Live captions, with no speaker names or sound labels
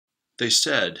They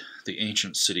said the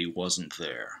ancient city wasn't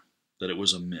there, that it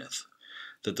was a myth,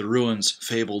 that the ruins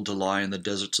fabled to lie in the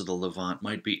deserts of the Levant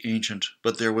might be ancient,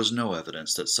 but there was no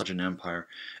evidence that such an empire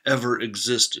ever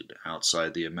existed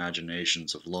outside the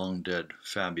imaginations of long-dead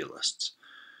fabulists.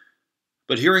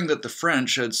 But hearing that the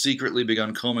French had secretly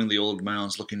begun combing the old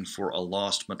mounds looking for a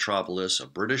lost metropolis, a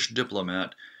British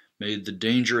diplomat made the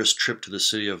dangerous trip to the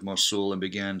city of Mosul and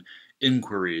began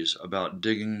inquiries about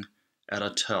digging at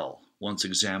a tell once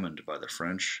examined by the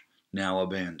French, now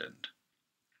abandoned.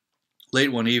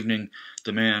 Late one evening,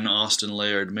 the man, Austin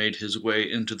Layard, made his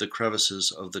way into the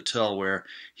crevices of the tell where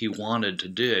he wanted to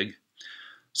dig.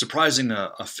 Surprising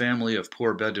a family of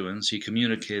poor Bedouins, he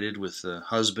communicated with the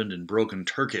husband in broken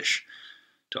Turkish.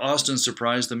 To Austin's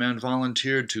surprise, the man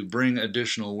volunteered to bring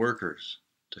additional workers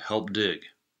to help dig.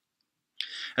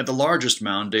 At the largest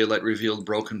mound, daylight revealed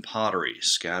broken pottery,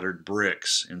 scattered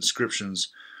bricks, inscriptions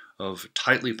of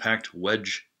tightly packed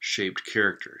wedge-shaped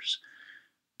characters,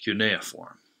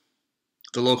 cuneiform.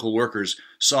 The local workers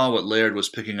saw what Layard was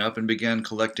picking up and began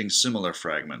collecting similar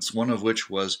fragments, one of which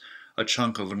was a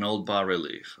chunk of an old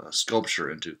bas-relief, a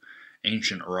sculpture into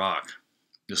ancient rock.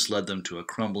 This led them to a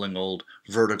crumbling old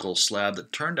vertical slab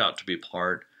that turned out to be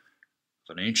part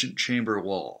of an ancient chamber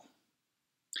wall.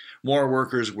 More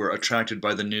workers were attracted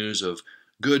by the news of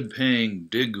good-paying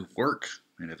dig work,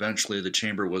 and eventually the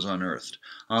chamber was unearthed.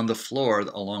 On the floor,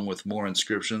 along with more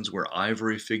inscriptions, were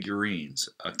ivory figurines,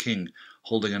 a king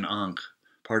holding an ankh,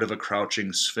 part of a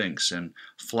crouching sphinx, and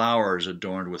flowers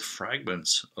adorned with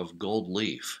fragments of gold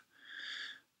leaf.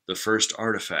 The first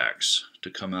artifacts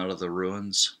to come out of the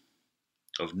ruins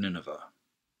of Nineveh.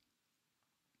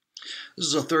 This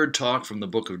is a third talk from the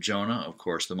book of Jonah. Of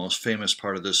course, the most famous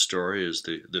part of this story is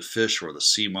the fish or the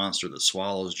sea monster that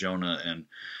swallows Jonah and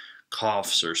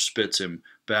coughs or spits him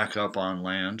back up on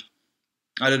land.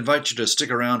 I'd invite you to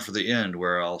stick around for the end,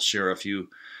 where I'll share a few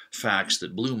facts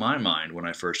that blew my mind when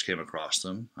I first came across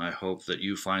them. I hope that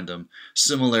you find them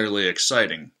similarly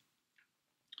exciting.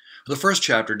 The first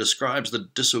chapter describes the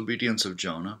disobedience of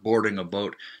Jonah, boarding a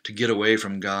boat to get away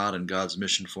from God and God's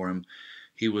mission for him.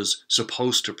 He was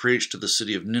supposed to preach to the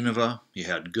city of Nineveh. He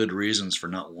had good reasons for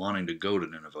not wanting to go to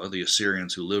Nineveh. The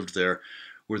Assyrians who lived there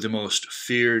were the most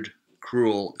feared,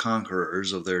 cruel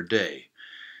conquerors of their day.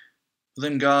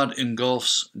 Then God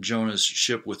engulfs Jonah's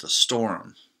ship with a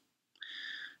storm.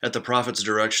 At the prophet's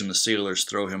direction, the sailors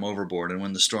throw him overboard, and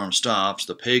when the storm stops,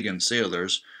 the pagan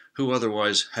sailors, who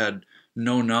otherwise had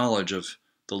no knowledge of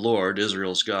the Lord,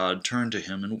 Israel's God, turn to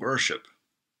him in worship.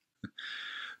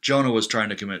 Jonah was trying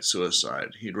to commit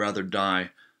suicide. He'd rather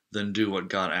die than do what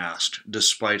God asked,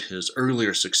 despite his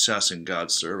earlier success in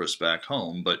God's service back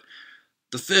home. But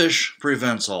the fish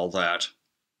prevents all that.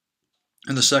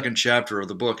 And the second chapter of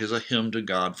the book is a hymn to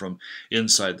God from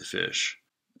inside the fish.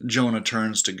 Jonah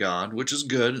turns to God, which is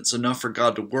good. It's enough for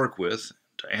God to work with,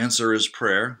 to answer his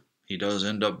prayer. He does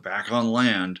end up back on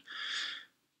land.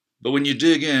 But when you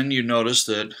dig in, you notice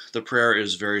that the prayer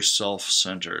is very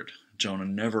self-centered. Jonah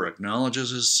never acknowledges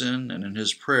his sin, and in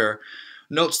his prayer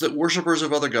notes that worshippers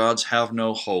of other gods have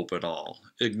no hope at all.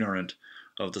 Ignorant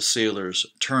of the sailors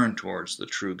turn towards the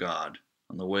true God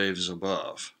on the waves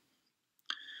above.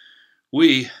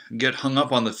 We get hung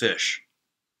up on the fish.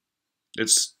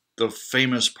 It's the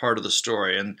famous part of the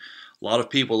story, and a lot of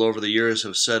people over the years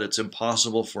have said it's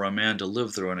impossible for a man to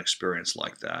live through an experience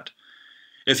like that.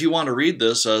 If you want to read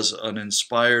this as an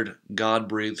inspired,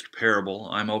 God-breathed parable,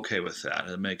 I'm okay with that.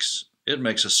 It makes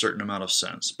a certain amount of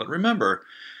sense. But remember,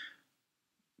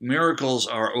 miracles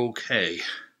are okay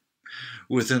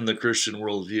within the Christian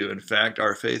worldview. In fact,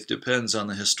 our faith depends on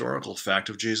the historical fact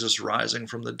of Jesus rising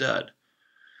from the dead.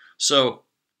 So,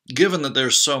 given that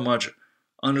there's so much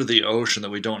under the ocean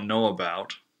that we don't know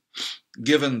about,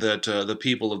 given that the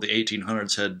people of the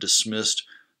 1800s had dismissed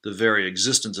the very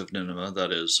existence of Nineveh,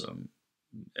 that is,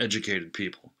 educated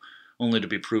people, only to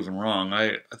be proven wrong,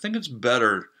 I think it's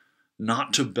better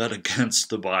not to bet against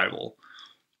the Bible.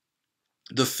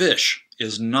 The fish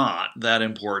is not that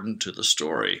important to the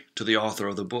story, to the author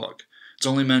of the book. It's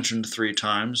only mentioned 3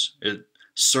 times. It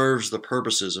serves the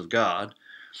purposes of God.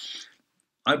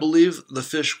 I believe the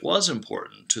fish was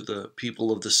important to the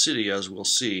people of the city, as we'll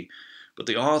see, but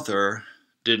the author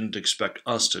didn't expect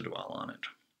us to dwell on it.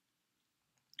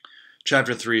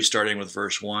 Chapter 3, starting with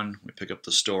verse 1, we pick up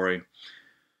the story.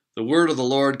 The word of the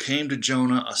Lord came to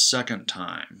Jonah a second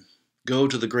time. Go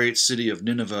to the great city of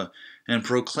Nineveh and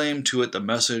proclaim to it the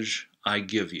message I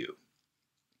give you.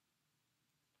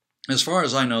 As far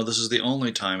as I know, this is the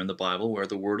only time in the Bible where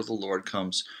the word of the Lord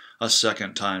comes a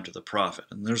second time to the prophet.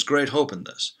 And there's great hope in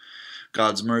this.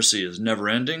 God's mercy is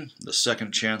never-ending. The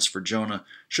second chance for Jonah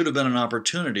should have been an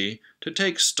opportunity to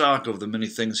take stock of the many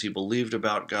things he believed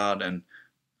about God, and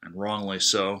wrongly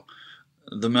so.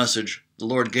 The message the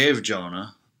Lord gave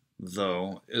Jonah,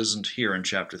 though, isn't here in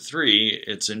chapter 3,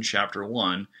 it's in chapter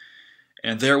 1.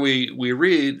 And there we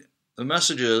read, the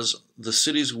message is, the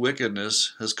city's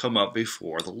wickedness has come up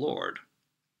before the Lord.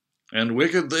 And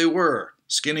wicked they were,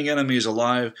 skinning enemies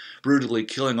alive, brutally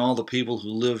killing all the people who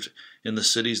lived in the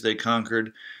cities they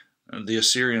conquered. The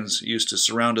Assyrians used to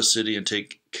surround a city and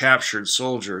take captured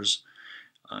soldiers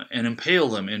and impale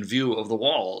them in view of the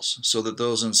walls, so that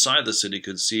those inside the city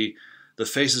could see the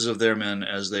faces of their men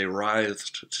as they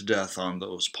writhed to death on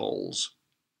those poles.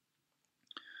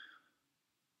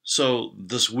 So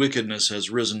this wickedness has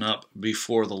risen up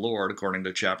before the Lord, according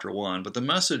to chapter 1, but the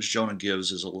message Jonah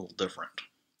gives is a little different,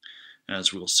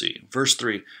 as we'll see. Verse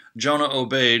 3, Jonah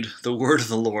obeyed the word of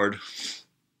the Lord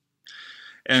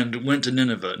and went to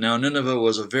Nineveh. Now Nineveh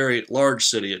was a very large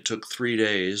city. It took 3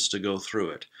 days to go through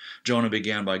it. Jonah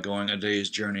began by going a day's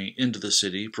journey into the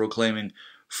city, proclaiming,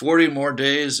 40 more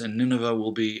days and Nineveh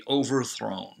will be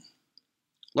overthrown.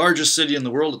 Largest city in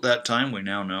the world at that time, we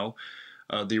now know.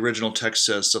 The original text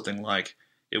says something like,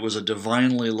 it was a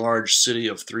divinely large city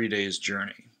of 3 days'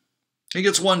 journey. He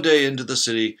gets 1 day into the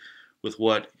city with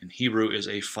what in Hebrew is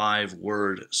a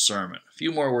 5-word sermon. A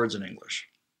few more words in English.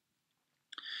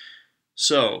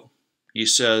 So, he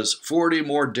says, 40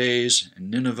 more days and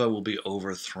Nineveh will be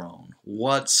overthrown.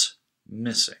 What's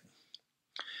missing?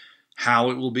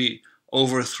 How it will be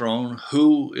overthrown?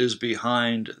 Who is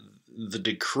behind the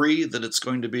decree that it's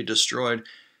going to be destroyed?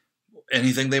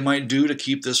 Anything they might do to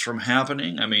keep this from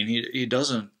happening? I mean, he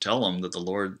doesn't tell them that the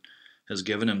Lord has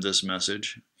given him this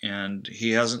message, and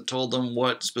he hasn't told them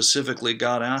what specifically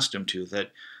God asked him to,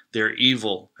 that their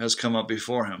evil has come up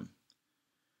before him.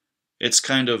 It's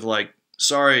kind of like,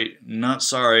 sorry, not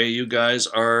sorry, you guys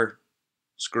are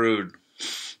screwed.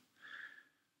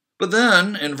 But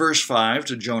then, in verse 5,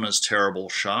 to Jonah's terrible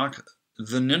shock,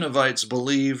 the Ninevites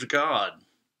believed God.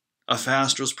 A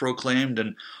fast was proclaimed,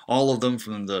 and all of them,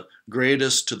 from the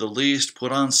greatest to the least,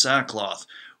 put on sackcloth.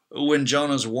 When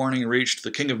Jonah's warning reached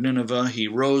the king of Nineveh, he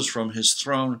rose from his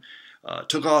throne,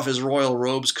 took off his royal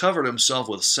robes, covered himself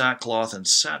with sackcloth, and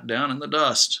sat down in the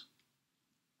dust.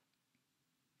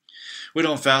 We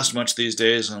don't fast much these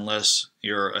days unless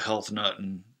you're a health nut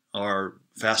and are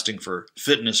fasting for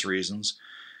fitness reasons.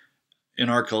 In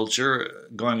our culture,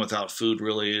 going without food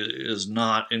really is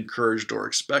not encouraged or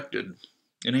expected.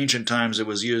 In ancient times, it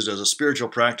was used as a spiritual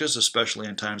practice, especially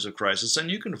in times of crisis,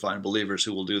 and you can find believers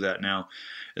who will do that now.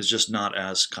 It's just not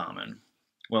as common.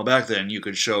 Well, back then, you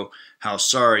could show how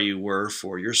sorry you were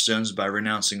for your sins by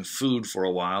renouncing food for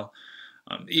a while,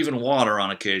 even water on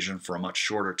occasion for a much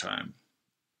shorter time.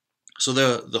 So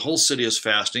the whole city is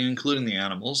fasting, including the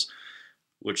animals,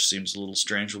 which seems a little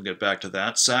strange. We'll get back to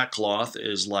that. Sackcloth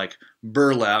is like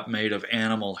burlap made of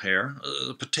animal hair,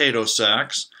 potato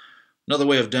sacks. Another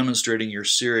way of demonstrating your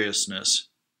seriousness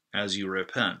as you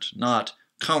repent. Not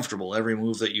comfortable. Every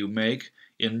move that you make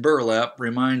in burlap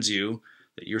reminds you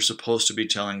that you're supposed to be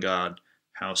telling God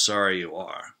how sorry you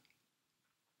are.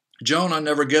 Jonah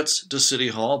never gets to City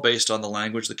Hall. Based on the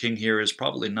language, the king here is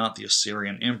probably not the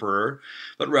Assyrian emperor,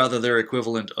 but rather their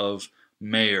equivalent of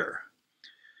mayor.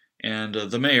 And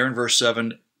the mayor, in verse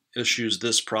 7, issues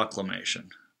this proclamation.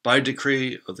 By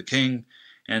decree of the king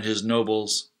and his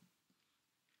nobles,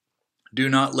 do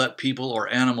not let people or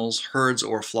animals, herds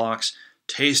or flocks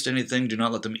taste anything. Do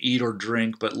not let them eat or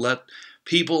drink, but let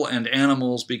people and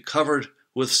animals be covered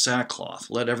with sackcloth.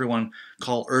 Let everyone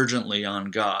call urgently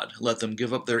on God. Let them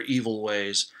give up their evil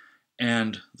ways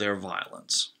and their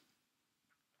violence.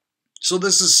 So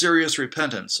this is serious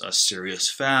repentance, a serious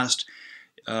fast,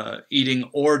 eating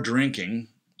or drinking.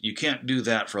 You can't do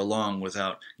that for long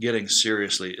without getting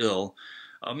seriously ill.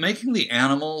 Making the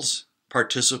animals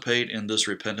participate in this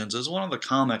repentance is one of the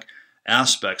comic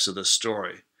aspects of this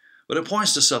story, but it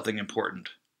points to something important.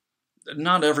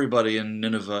 Not everybody in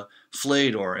Nineveh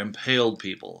flayed or impaled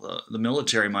people. The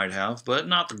military might have, but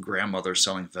not the grandmother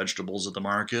selling vegetables at the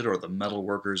market or the metal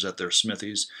workers at their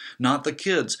smithies. Not the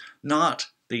kids, not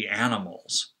the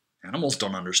animals. Animals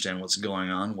don't understand what's going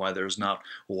on, why there's not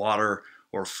water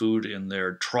or food in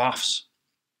their troughs.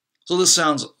 So this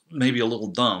sounds maybe a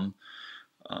little dumb,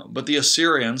 but the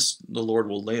Assyrians, the Lord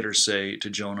will later say to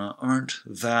Jonah, aren't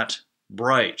that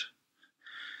bright.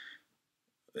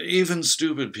 Even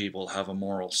stupid people have a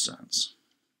moral sense.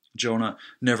 Jonah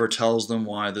never tells them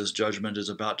why this judgment is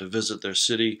about to visit their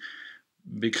city,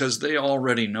 because they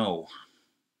already know.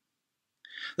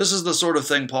 This is the sort of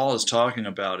thing Paul is talking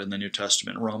about in the New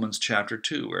Testament, Romans chapter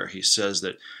 2, where he says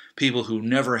that people who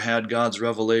never had God's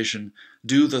revelation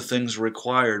do the things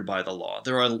required by the law.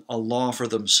 They're a law for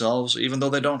themselves, even though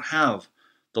they don't have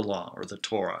the law or the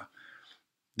Torah.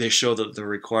 They show that the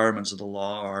requirements of the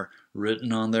law are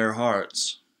written on their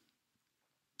hearts.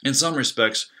 In some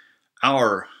respects,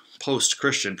 our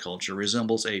post-Christian culture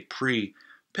resembles a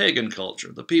pre-pagan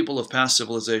culture. The people of past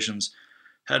civilizations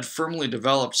had firmly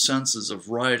developed senses of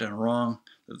right and wrong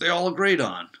that they all agreed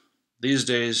on. These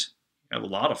days, you have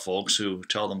a lot of folks who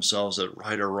tell themselves that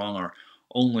right or wrong are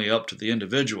only up to the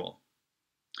individual.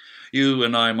 You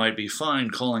and I might be fine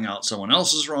calling out someone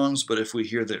else's wrongs, but if we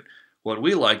hear that what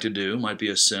we like to do might be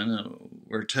a sin,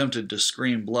 we're tempted to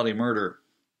scream bloody murder.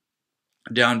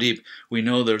 Down deep, we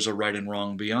know there's a right and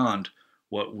wrong beyond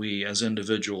what we as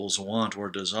individuals want or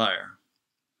desire.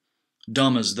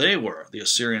 Dumb as they were, the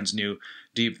Assyrians knew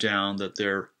deep down that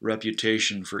their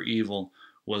reputation for evil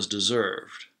was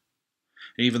deserved.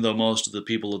 Even though most of the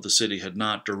people of the city had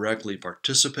not directly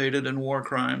participated in war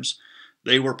crimes,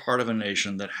 they were part of a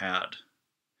nation that had.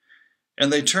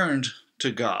 And they turned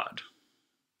to God.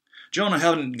 Jonah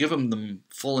hadn't given them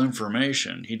full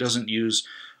information. He doesn't use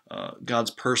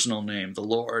God's personal name, the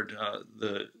Lord,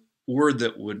 the word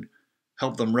that would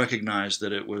help them recognize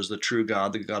that it was the true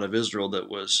God, the God of Israel, that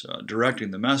was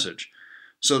directing the message.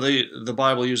 So the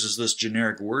Bible uses this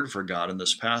generic word for God in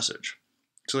this passage.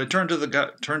 So they turn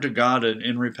to God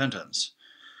in repentance.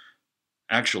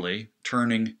 Actually,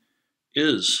 turning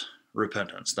is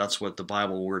repentance. That's what the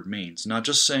Bible word means. Not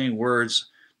just saying words,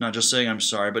 not just saying I'm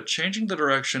sorry, but changing the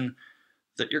direction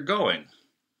that you're going.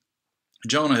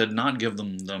 Jonah had not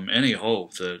given them any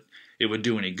hope that it would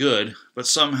do any good, but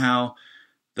somehow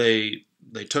they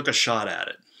took a shot at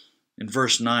it. In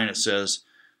verse 9 it says,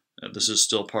 this is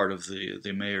still part of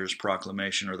the mayor's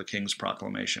proclamation or the king's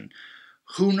proclamation,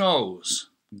 "Who knows?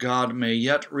 God may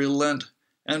yet relent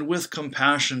and with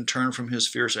compassion turn from his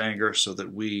fierce anger so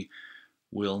that we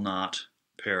will not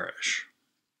perish."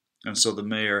 And so the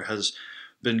mayor has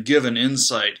been given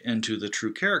insight into the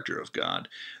true character of God.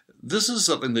 This is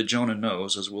something that Jonah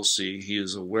knows, as we'll see. He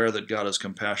is aware that God is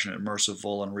compassionate,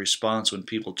 merciful, and responds when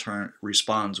people turn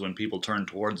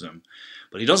towards him.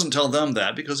 But he doesn't tell them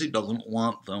that because he doesn't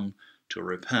want them to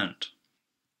repent.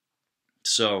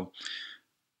 So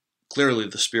clearly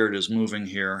the Spirit is moving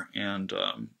here and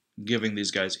giving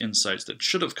these guys insights that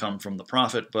should have come from the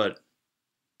prophet, but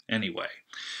anyway,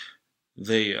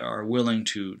 they are willing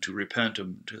to repent,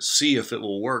 to see if it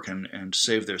will work and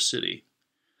save their city.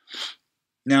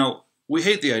 Now, we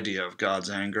hate the idea of God's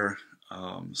anger.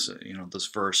 This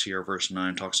verse here, verse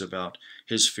 9, talks about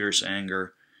his fierce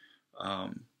anger.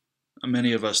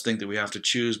 Many of us think that we have to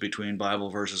choose between Bible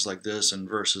verses like this and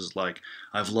verses like,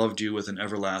 "I've loved you with an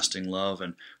everlasting love,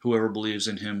 and whoever believes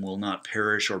in him will not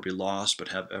perish or be lost, but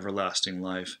have everlasting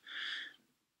life."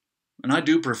 And I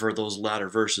do prefer those latter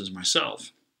verses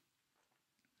myself.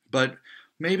 But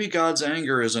maybe God's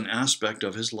anger is an aspect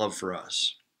of his love for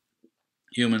us.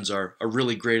 Humans are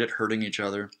really great at hurting each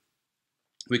other.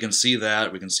 We can see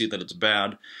that. We can see that it's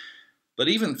bad. But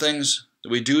even things that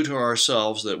we do to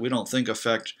ourselves that we don't think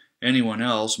affect anyone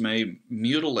else may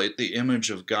mutilate the image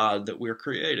of God that we're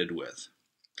created with.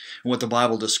 And what the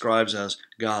Bible describes as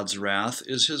God's wrath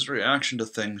is his reaction to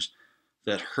things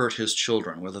that hurt his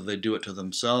children, whether they do it to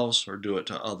themselves or do it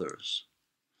to others.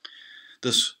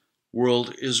 This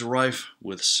world is rife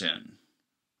with sin.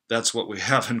 That's what we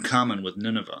have in common with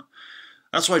Nineveh.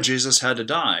 That's why Jesus had to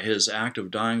die. His act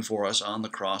of dying for us on the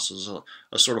cross is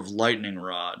a sort of lightning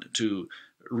rod to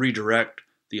redirect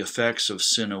the effects of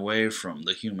sin away from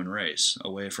the human race,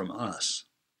 away from us.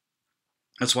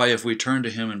 That's why if we turn to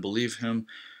him and believe him,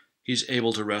 he's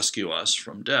able to rescue us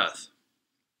from death.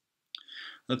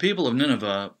 The people of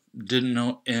Nineveh didn't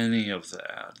know any of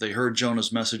that. They heard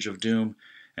Jonah's message of doom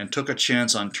and took a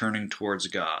chance on turning towards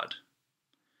God.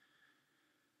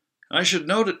 I should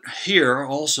note it here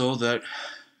also that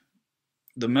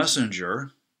the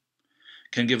messenger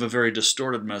can give a very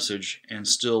distorted message and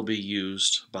still be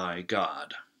used by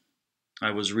God.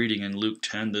 I was reading in Luke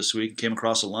 10 this week and came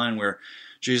across a line where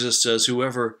Jesus says,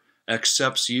 "Whoever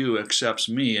accepts you accepts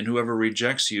me, and whoever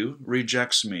rejects you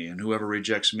rejects me, and whoever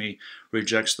rejects me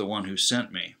rejects the one who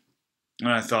sent me." And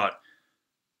I thought,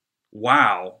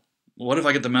 wow, what if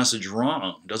I get the message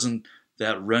wrong? Doesn't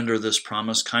that render this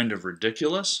promise kind of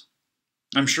ridiculous?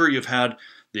 I'm sure you've had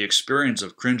the experience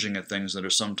of cringing at things that are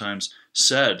sometimes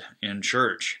said in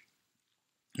church.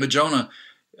 But Jonah,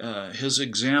 his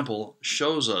example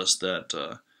shows us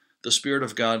that the Spirit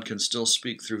of God can still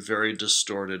speak through very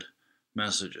distorted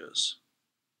messages.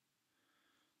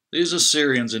 These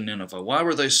Assyrians in Nineveh, why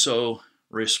were they so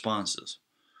responses.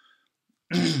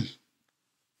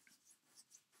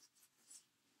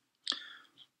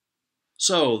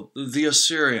 So, the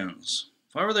Assyrians,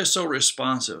 why were they so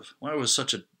responsive? Why was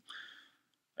such a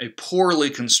poorly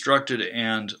constructed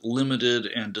and limited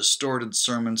and distorted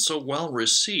sermon so well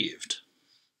received?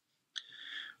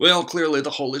 Well, clearly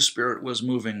the Holy Spirit was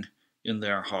moving in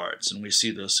their hearts, and we see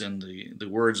this in the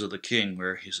words of the king,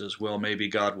 where he says, well, maybe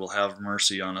God will have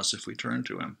mercy on us if we turn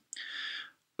to him.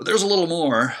 But there's a little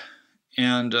more,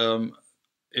 and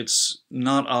it's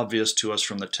not obvious to us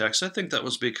from the text. I think that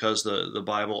was because the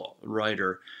Bible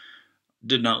writer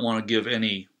did not want to give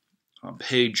any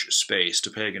page space to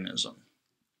paganism.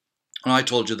 I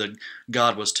told you that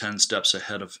God was 10 steps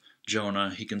ahead of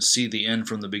Jonah. He can see the end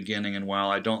from the beginning, and while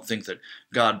I don't think that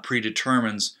God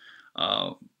predetermines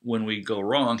when we go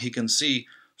wrong, he can see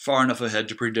far enough ahead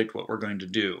to predict what we're going to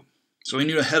do. So he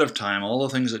knew ahead of time all the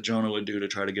things that Jonah would do to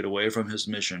try to get away from his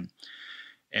mission,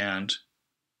 and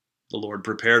the Lord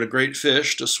prepared a great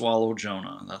fish to swallow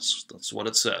Jonah. That's what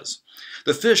it says.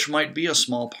 The fish might be a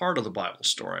small part of the Bible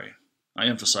story. I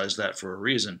emphasize that for a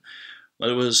reason. But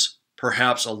it was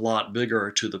perhaps a lot bigger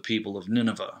to the people of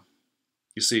Nineveh.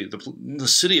 You see, the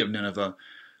city of Nineveh,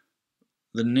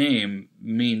 the name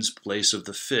means place of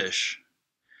the fish.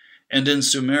 And in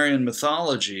Sumerian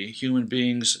mythology, human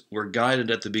beings were guided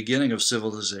at the beginning of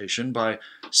civilization by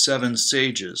 7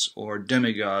 sages or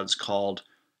demigods called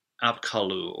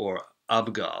Apkallu or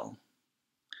Abgal.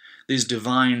 These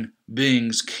divine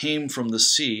beings came from the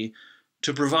sea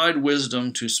to provide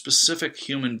wisdom to specific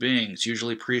human beings,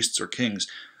 usually priests or kings.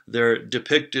 They're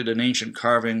depicted in ancient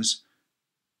carvings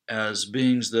as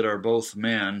beings that are both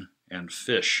man and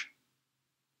fish.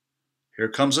 Here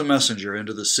comes a messenger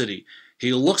into the city.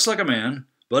 He looks like a man,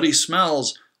 but he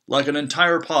smells like an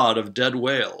entire pod of dead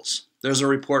whales. There's a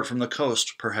report from the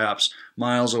coast, perhaps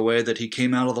miles away, that he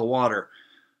came out of the water.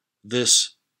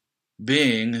 This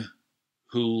being,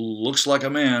 who looks like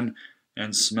a man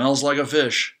and smells like a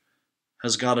fish,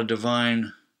 has got a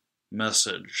divine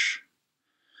message.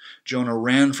 Jonah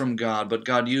ran from God, but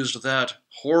God used that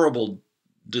horrible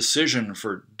decision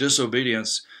for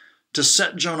disobedience to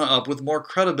set Jonah up with more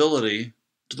credibility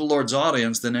to the Lord's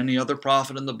audience than any other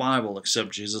prophet in the Bible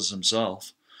except Jesus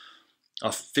himself.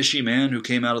 A fishy man who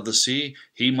came out of the sea,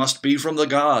 he must be from the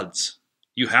gods.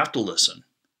 You have to listen.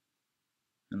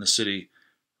 And the city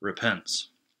repents.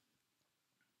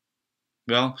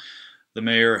 Well, the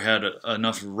mayor had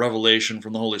enough revelation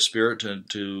from the Holy Spirit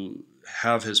to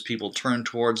have his people turn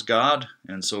towards God.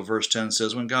 And so verse 10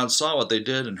 says, when God saw what they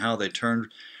did and how they turned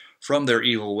from their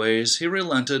evil ways, he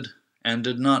relented and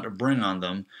did not bring on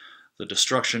them the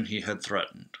destruction he had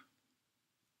threatened.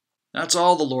 That's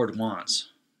all the Lord wants,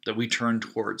 that we turn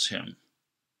towards him.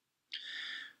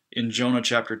 In Jonah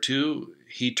chapter 2,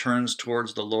 he turns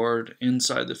towards the Lord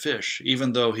inside the fish,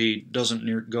 even though he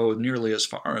doesn't go nearly as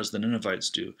far as the Ninevites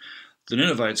do. The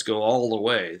Ninevites go all the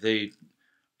way. They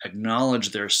acknowledge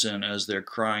their sin as they're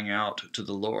crying out to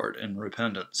the Lord in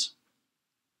repentance.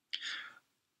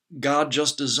 God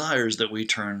just desires that we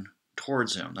turn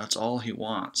towards him. That's all he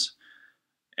wants.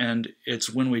 And it's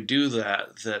when we do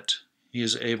that that he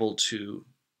is able to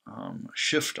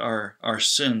shift our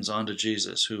sins onto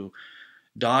Jesus, who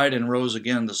died and rose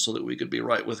again so that we could be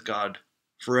right with God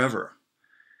forever.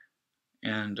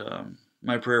 And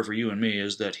my prayer for you and me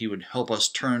is that he would help us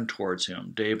turn towards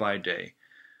him day by day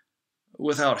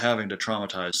without having to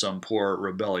traumatize some poor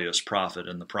rebellious prophet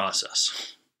in the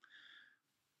process.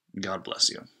 God bless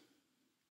you.